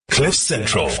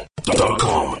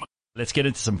CliffCentral.com. Let's get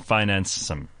into some finance,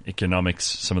 some economics,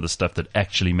 some of the stuff that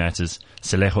actually matters.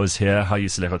 Seleho's here. How are you,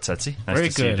 Seleho Tsatsi? Nice Very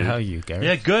to see you, good. dude. How are you, Gary?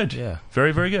 Yeah, good. Yeah.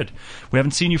 Very, very good. We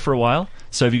haven't seen you for a while.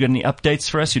 So have you got any updates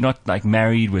for us? You're not like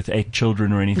married with 8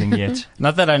 children or anything yet?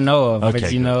 Not that I know of, Okay,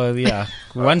 but good.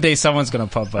 one day someone's going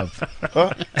to pop up.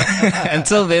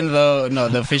 Until then, though, no,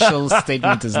 the official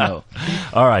statement is no.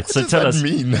 All right. So tell us,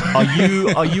 mean?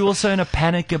 are you also in a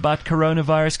panic about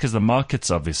coronavirus? Because the markets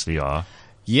obviously are.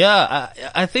 Yeah,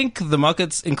 I think the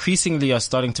markets increasingly are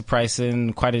starting to price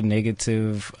in quite a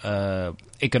negative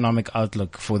economic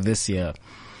outlook for this year.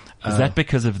 Is that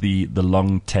because of the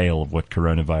long tail of what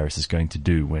coronavirus is going to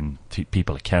do when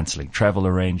people are cancelling travel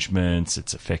arrangements,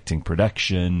 it's affecting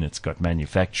production, it's got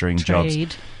manufacturing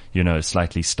Trade. jobs,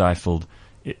 slightly stifled.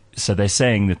 So they're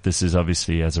saying that this is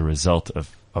obviously as a result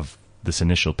of this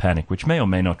initial panic, which may or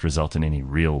may not result in any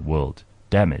real world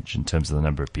damage in terms of the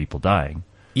number of people dying.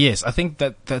 Yes, I think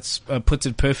that's puts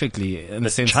it perfectly in the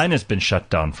sense. China's been shut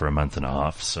down for a month and a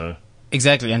half, so.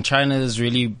 Exactly, and China has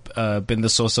really been the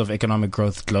source of economic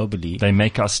growth globally. They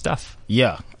make our stuff.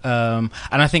 Yeah, and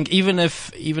I think even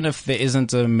if there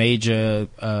isn't a major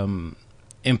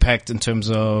impact in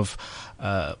terms of,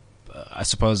 I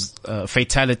suppose,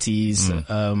 fatalities,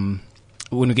 when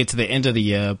we get to the end of the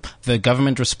year, the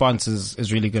government response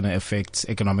is really going to affect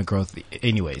economic growth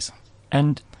anyways.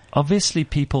 And obviously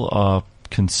people are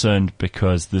concerned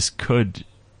because this could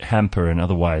hamper an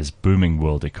otherwise booming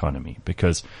world economy,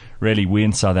 because really we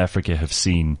in South Africa have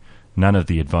seen none of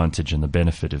the advantage and the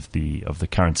benefit of the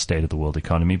current state of the world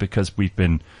economy, because we've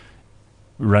been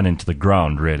run into the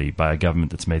ground really by a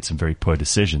government that's made some very poor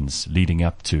decisions leading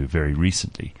up to very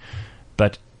recently.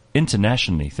 But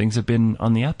internationally things have been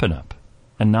on the up and up,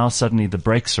 and now suddenly the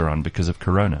brakes are on because of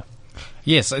corona.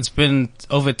 Yes, it's been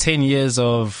over 10 years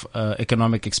of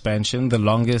economic expansion, the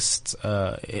longest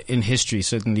in history,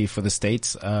 certainly for the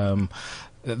States. The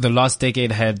last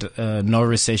decade had no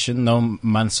recession, no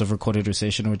months of recorded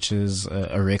recession, which is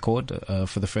a record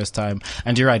for the first time.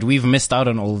 And you're right, we've missed out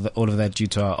on all of that due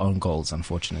to our own goals,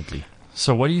 unfortunately.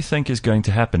 So what do you think is going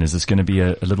to happen? Is this going to be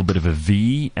a little bit of a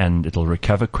V and it'll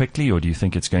recover quickly, or do you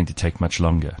think it's going to take much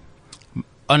longer?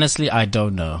 Honestly, I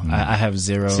don't know. I have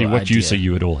zero See, what idea. use are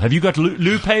you at all? Have you got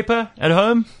loo paper at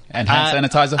home? And hand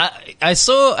sanitizer? I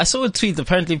saw a tweet.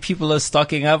 Apparently people are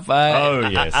stocking up.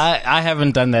 Yes. I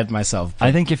haven't done that myself.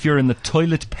 I think if you're in the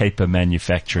toilet paper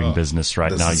manufacturing business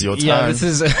right now, This is your time. Yeah, this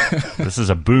is... this is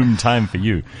a boom time for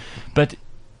you. But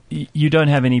you don't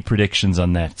have any predictions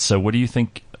on that. So what do you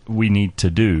think we need to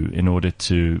do in order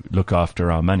to look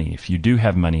after our money? If you do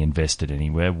have money invested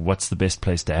anywhere, what's the best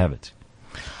place to have it?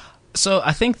 So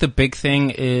I think the big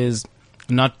thing is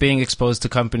not being exposed to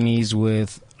companies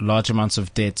with large amounts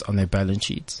of debt on their balance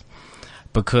sheets,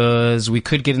 because we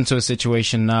could get into a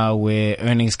situation now where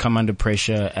earnings come under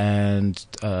pressure and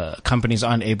companies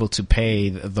aren't able to pay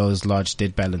those large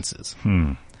debt balances.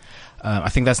 I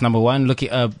think that's number one.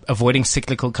 Avoiding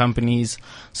cyclical companies.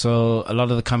 So a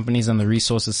lot of the companies in the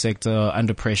resources sector are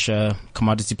under pressure.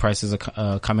 Commodity prices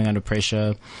are coming under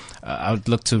pressure. I would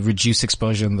look to reduce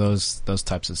exposure in those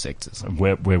types of sectors.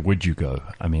 Where would you go?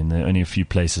 I mean, there are only a few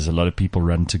places. A lot of people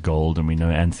run to gold, and we know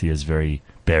Anthea is very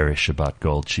bearish about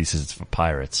gold. She says it's for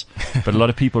pirates. But a lot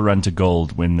of people run to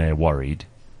gold when they're worried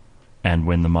and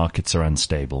when the markets are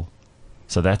unstable.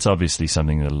 So that's obviously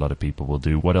something that a lot of people will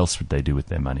do. What else would they do with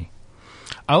their money?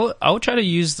 I would try to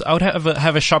use. I would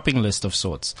have a shopping list of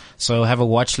sorts. So have a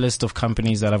watch list of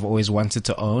companies that I've always wanted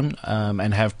to own,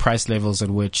 and have price levels at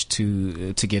which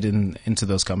to get into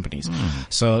those companies.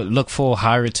 So look for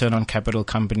high return on capital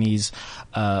companies.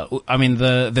 I mean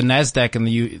the Nasdaq in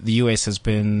the US has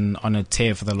been on a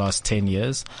tear for the last 10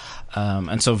 years,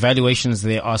 and so valuations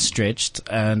there are stretched.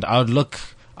 And I'd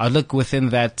look within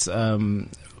that.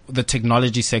 The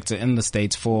technology sector in the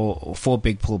States for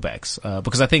big pullbacks,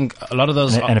 because I think a lot of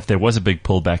those. And if there was a big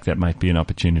pullback, that might be an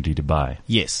opportunity to buy.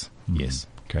 Yes.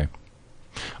 Okay.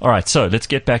 All right. So let's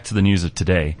get back to the news of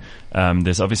today.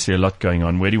 There's obviously a lot going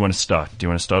on. Where do you want to start? Do you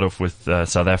want to start off with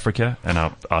South Africa and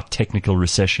our technical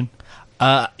recession?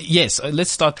 Yes.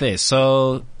 Let's start there.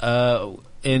 So,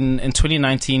 In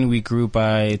 2019, we grew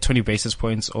by 20 basis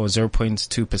points or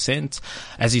 0.2%.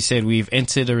 As you said, we've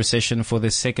entered a recession for the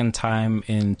second time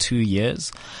in 2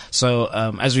 years. So,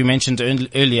 as we mentioned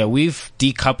earlier, we've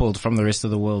decoupled from the rest of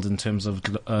the world in terms of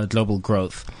global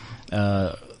growth.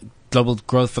 Global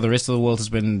growth for the rest of the world has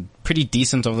been pretty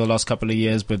decent over the last couple of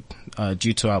years, but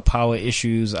due to our power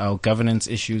issues, our governance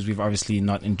issues, we've obviously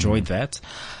not enjoyed that.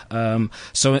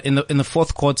 So in the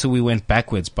fourth quarter, we went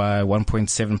backwards by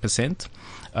 1.7%.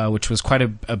 which was quite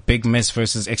a big miss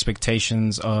versus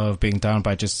expectations of being down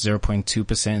by just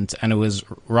 0.2%, and it was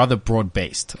rather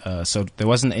broad-based. So there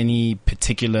wasn't any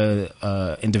particular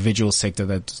individual sector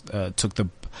that took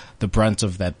the brunt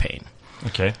of that pain.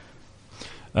 Okay.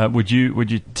 Would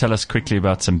you tell us quickly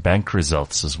about some bank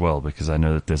results as well, because I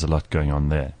know that there's a lot going on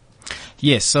there.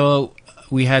 Yes, so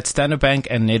we had Standard Bank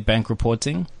and Nedbank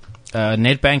reporting.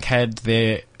 Nedbank had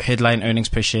their headline earnings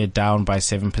per share down by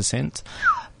 7%.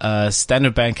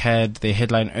 Standard Bank had their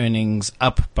headline earnings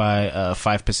up by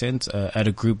 5% at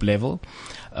a group level.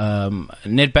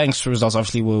 Nedbank's results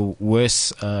obviously were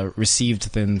worse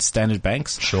received than Standard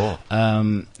Bank's. Sure.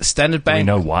 Standard Bank.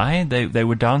 Do we know why they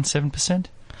were down 7%?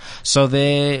 So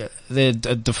their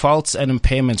defaults and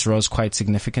impairments rose quite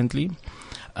significantly.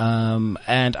 And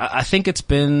I think it's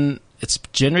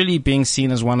generally being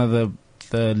seen as one of the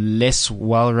less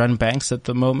well-run banks at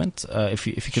the moment, if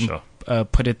you can Sure.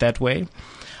 Put it that way.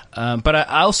 But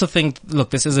I also think,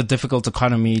 look, this is a difficult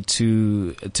economy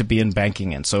to be in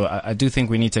banking in. So I do think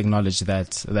we need to acknowledge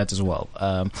that as well.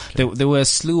 Okay. There were a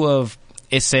slew of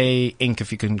SA Inc.,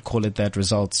 if you can call it that,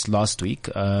 results last week.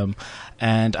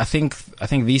 And I think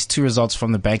these two results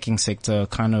from the banking sector are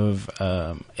kind of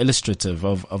illustrative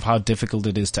of how difficult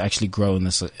it is to actually grow in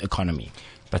this economy.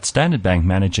 But Standard Bank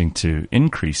managing to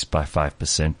increase by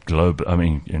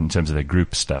 5% in terms of their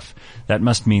group stuff, that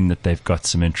must mean that they've got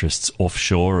some interests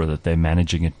offshore, or that they're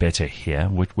managing it better here.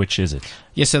 Which is it?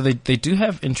 Yes, so they do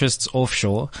have interests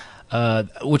offshore,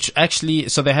 which actually,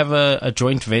 so they have a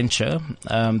joint venture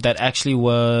that actually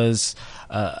was,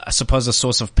 I suppose, a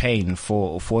source of pain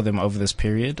for them over this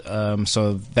period.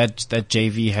 So that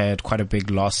JV had quite a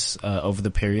big loss over the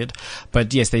period.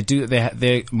 But yes,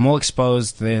 they're more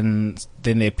exposed than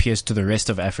their peers to the rest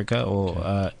of Africa,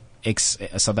 or ex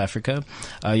South Africa.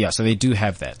 So they do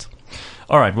have that.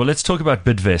 All right. Well, let's talk about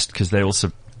Bidvest, because they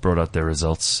also brought out their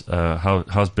results.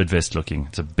 How's Bidvest looking?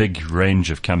 It's a big range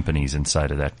of companies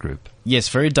inside of that group. Yes,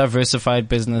 very diversified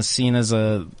business, seen as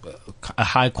a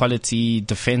high quality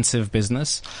defensive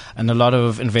business, and a lot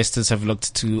of investors have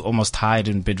looked to almost hide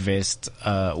in Bidvest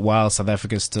while South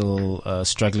Africa is still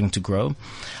struggling to grow.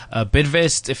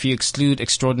 Bidvest, if you exclude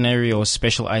extraordinary or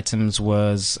special items,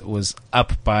 was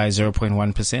up by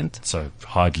 0.1%. So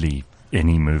hardly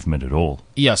any movement at all.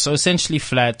 Yeah, so essentially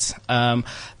flat.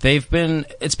 It's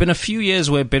been a few years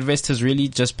where Bidvest has really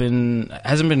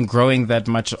hasn't been growing that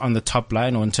much on the top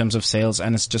line or in terms of sales,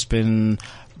 and it's just been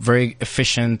very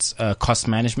efficient cost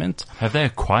management. Have they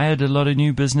acquired a lot of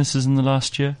new businesses in the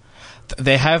last year?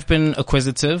 They have been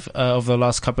acquisitive over the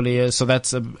last couple of years, so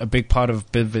that's a big part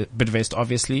of Bidvest,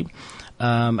 obviously.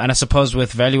 And I suppose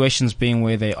with valuations being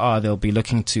where they are, they'll be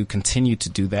looking to continue to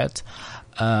do that.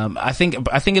 I think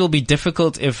it'll be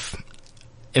difficult if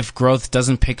growth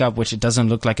doesn't pick up, which it doesn't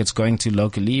look like it's going to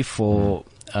locally, for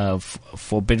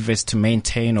Bidvest to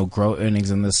maintain or grow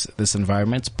earnings in this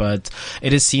environment. But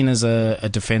it is seen as a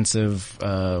defensive,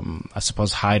 I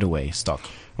suppose, hideaway stock.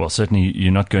 Well, certainly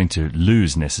you're not going to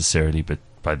lose necessarily, but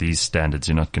by these standards,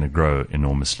 you're not going to grow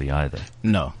enormously either.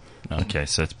 No. Okay,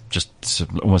 so it's just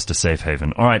almost a safe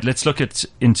haven. All right, let's look at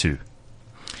Into.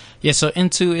 Yeah, so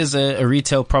Into is a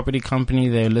retail property company.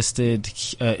 They're listed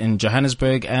in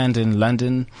Johannesburg and in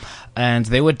London, and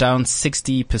they were down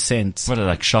 60%. What are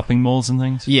like shopping malls and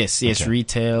things? Yes, Okay.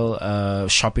 Retail,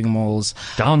 shopping malls.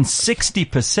 Down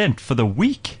 60% for the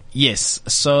week? Yes,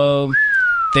 so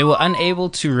they were unable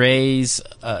to raise.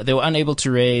 They were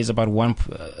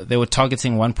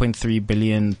targeting 1.3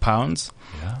 billion pounds.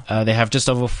 Yeah. They have just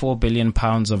over 4 billion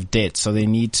pounds of debt, so they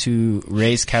need to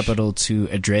raise capital to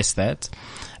address that.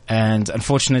 And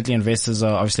unfortunately, investors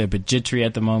are obviously a bit jittery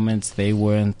at the moment. They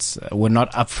were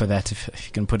not up for that, if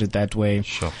you can put it that way.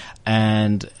 Sure.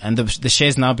 And the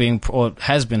shares now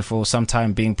has been for some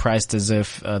time being priced as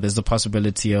if there's the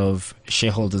possibility of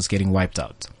shareholders getting wiped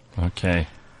out. Okay.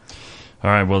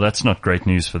 All right. Well, that's not great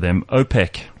news for them.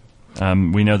 OPEC.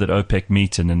 We know that OPEC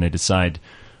meet and then they decide,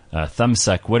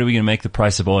 thumbsuck, what are we going to make the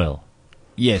price of oil?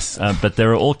 Yes. But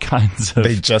there are all kinds of...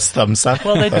 They just thumbsuck.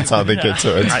 Well, that's how they get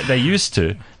to it. They used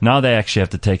to. Now they actually have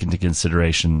to take into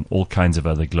consideration all kinds of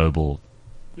other global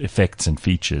effects and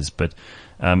features. But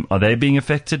are they being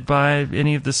affected by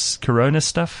any of this corona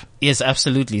stuff? Yes,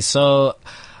 absolutely. So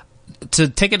to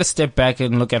take it a step back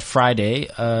and look at Friday,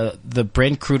 the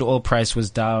Brent crude oil price was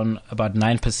down about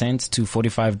 9% to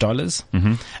 $45.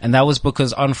 Mm-hmm. And that was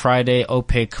because on Friday,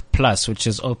 OPEC Plus, which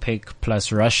is OPEC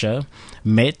plus Russia,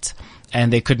 met,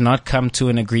 and they could not come to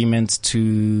an agreement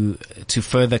to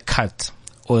further cut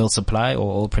oil supply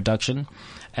or oil production.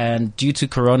 And due to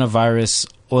coronavirus,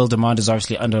 oil demand is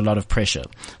obviously under a lot of pressure.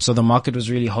 So the market was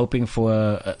really hoping for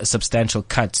a substantial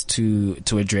cut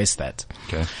to address that.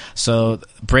 Okay. So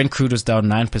Brent crude was down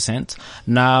 9%.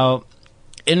 Now,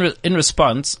 in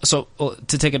response, so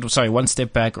to take it, one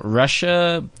step back,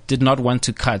 Russia did not want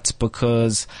to cut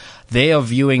because they are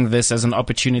viewing this as an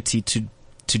opportunity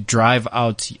to drive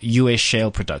out U.S. shale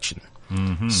production.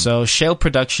 Mm-hmm. So shale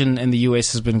production in the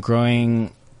U.S. has been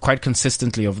growing quite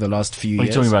consistently over the last few years. Are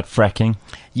you talking about fracking?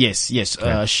 Yes.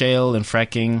 Okay. Shale and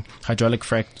fracking, hydraulic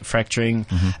fracturing,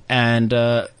 and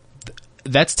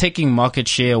that's taking market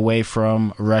share away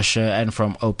from Russia and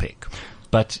from OPEC.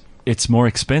 But it's more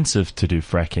expensive to do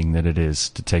fracking than it is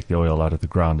to take the oil out of the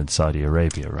ground in Saudi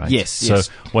Arabia, right? Yes. So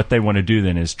what they want to do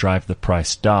then is drive the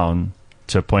price down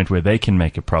to a point where they can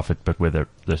make a profit, but where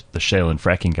the shale and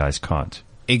fracking guys can't.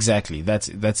 Exactly. That's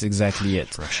exactly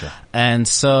it. Russia. And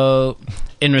so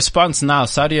in response now,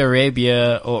 Saudi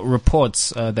Arabia, or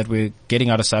reports that we're getting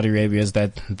out of Saudi Arabia, is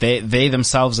that they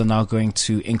themselves are now going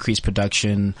to increase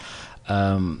production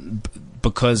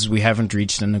because we haven't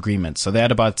reached an agreement. So they're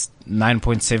at about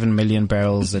 9.7 million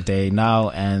barrels a day now,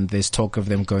 and there's talk of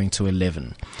them going to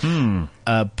 11.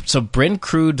 So Brent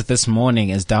crude this morning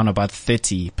is down about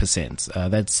 30%.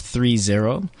 That's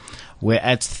 30. We're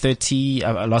at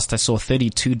last I saw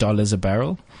 $32 a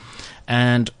barrel.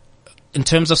 And in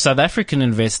terms of South African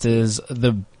investors,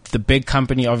 the big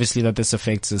company obviously that this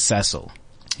affects is Sasol.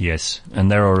 Yes,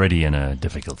 and they're already in a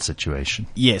difficult situation.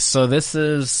 Yes, so this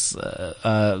is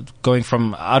going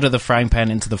from out of the frying pan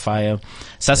into the fire.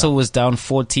 Sasol was down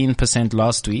 14%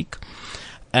 last week,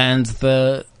 and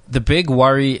the big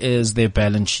worry is their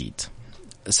balance sheet.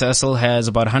 Sasol has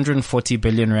about 140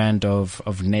 billion rand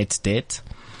of net debt,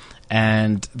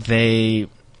 and they've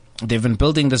been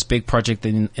building this big project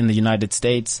in the United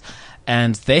States,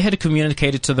 and they had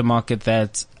communicated to the market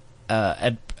that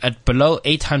at below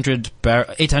 800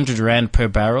 rand per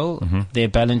barrel, their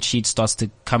balance sheet starts to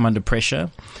come under pressure,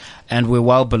 and we're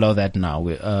well below that now.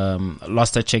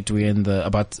 Last I checked, we're in the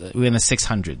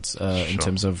 600s in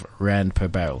terms of rand per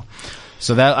barrel.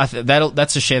 So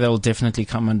that's a share that will definitely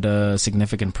come under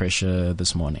significant pressure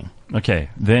this morning. Okay,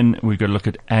 then we've got to look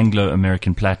at Anglo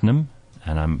American Platinum.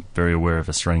 And I'm very aware of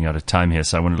us running out of time here,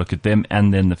 so I want to look at them,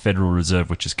 and then the Federal Reserve,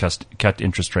 which has cut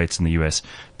interest rates in the U.S.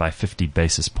 by 50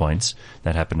 basis points.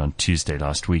 That happened on Tuesday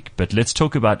last week. But let's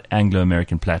talk about Anglo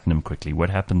American Platinum quickly. What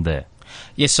happened there?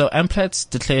 Yes, so Amplats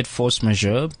declared force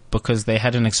majeure because they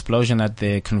had an explosion at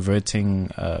their converting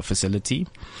facility.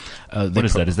 What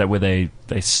is that? Is that where they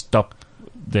stop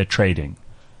their trading?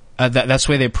 That's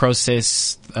where they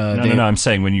process. No. I'm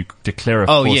saying when you declare a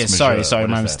force majeure. Oh, yes. Sorry,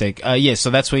 my mistake. Yes,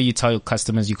 so that's where you tell your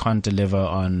customers you can't deliver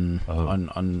on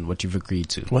what you've agreed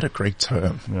to. What a great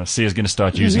term. Sia's going to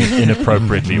start using it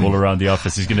inappropriately all around the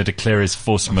office. He's going to declare his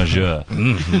force majeure.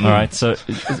 All right. So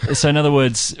in other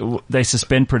words, they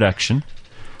suspend production,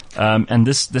 and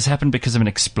this happened because of an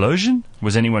explosion.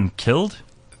 Was anyone killed?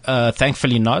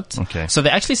 Thankfully not. Okay. So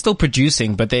they're actually still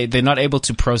producing, but they're not able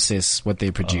to process what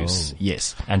they produce.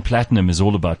 Yes. And platinum is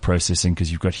all about processing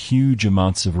because you've got huge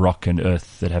amounts of rock and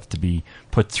earth that have to be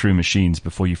put through machines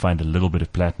before you find a little bit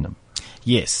of platinum.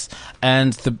 Yes.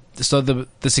 And the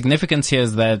significance here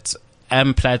is that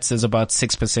Amplats is about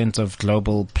 6% of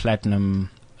global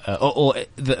platinum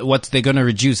what they're going to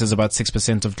reduce is about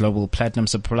 6% of global platinum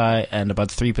supply and about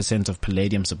 3% of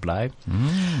palladium supply.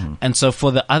 And so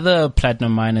for the other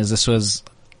platinum miners, this was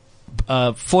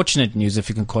fortunate news, if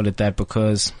you can call it that,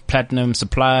 because platinum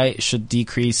supply should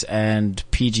decrease and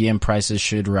PGM prices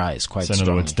should rise quite strongly. So in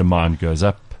other words, demand goes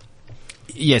up.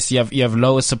 Yes, you have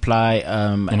lower supply.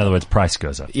 In other words, price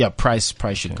goes up. Yeah, price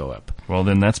should go up. Well,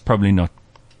 then that's probably not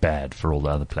bad for all the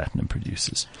other platinum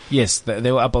producers. Yes,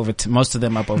 they were up most of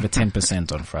them up over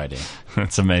 10% on Friday.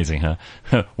 That's amazing, huh?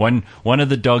 One of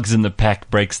the dogs in the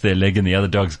pack breaks their leg and the other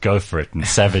dogs go for it and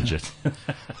savage it.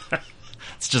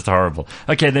 It's just horrible.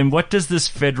 Okay, then what does this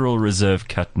Federal Reserve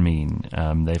cut mean?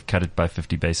 They've cut it by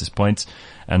 50 basis points,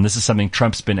 and this is something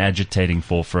Trump's been agitating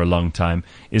for a long time.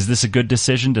 Is this a good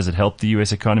decision? Does it help the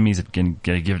U.S. economy? Is it going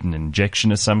to give it an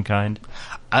injection of some kind?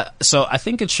 So I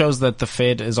think it shows that the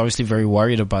Fed is obviously very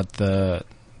worried about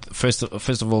first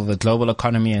of all, the global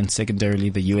economy, and secondarily,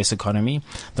 the U.S. economy.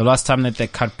 The last time that they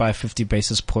cut by 50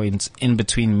 basis points in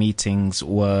between meetings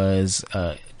was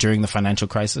during the financial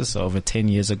crisis over 10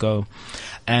 years ago.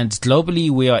 And globally,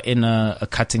 we are in a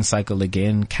cutting cycle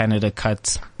again. Canada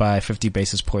cut by 50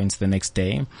 basis points the next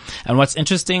day. And what's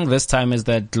interesting this time is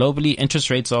that globally, interest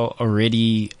rates are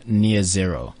already near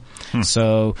zero.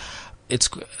 So it's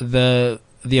the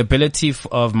ability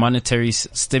of monetary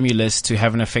stimulus to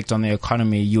have an effect on the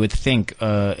economy, you would think,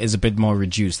 is a bit more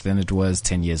reduced than it was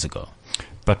 10 years ago.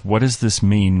 But what does this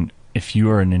mean if you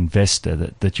are an investor,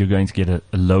 that you're going to get a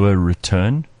lower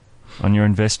return on your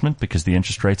investment because the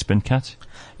interest rate's been cut?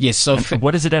 Yes. So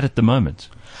what is it at the moment?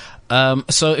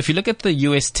 So if you look at the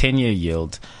US 10-year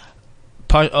yield,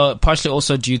 partially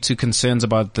also due to concerns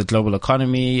about the global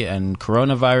economy and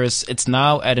coronavirus, it's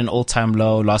now at an all-time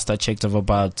low. Last I checked, of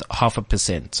about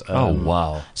 0.5%. Oh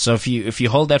wow! So if you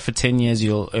hold that for 10 years,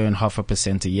 you'll earn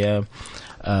 0.5% a year.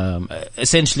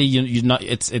 Essentially, you're not.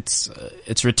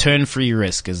 It's return-free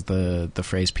risk is the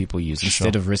phrase people use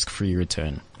instead of risk-free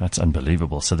return. That's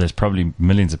unbelievable. So there's probably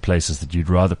millions of places that you'd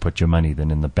rather put your money than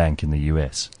in the bank in the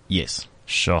US. Yes.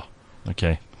 Sure.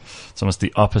 Okay. It's almost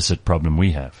the opposite problem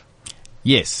we have.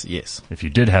 Yes. If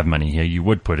you did have money here, you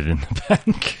would put it in the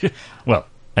bank. Well,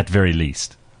 at very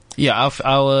least. Yeah,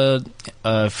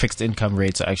 our fixed income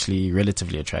rates are actually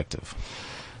relatively attractive.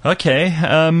 Okay,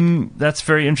 that's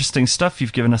very interesting stuff.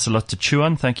 You've given us a lot to chew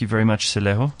on. Thank you very much,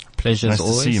 Seleho. Pleasure nice as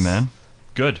always. Nice to see you, man.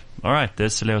 Good. All right,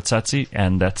 there's Seleho Tsatsi,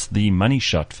 and that's the money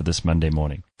shot for this Monday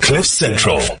morning.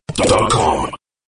 CliffCentral.com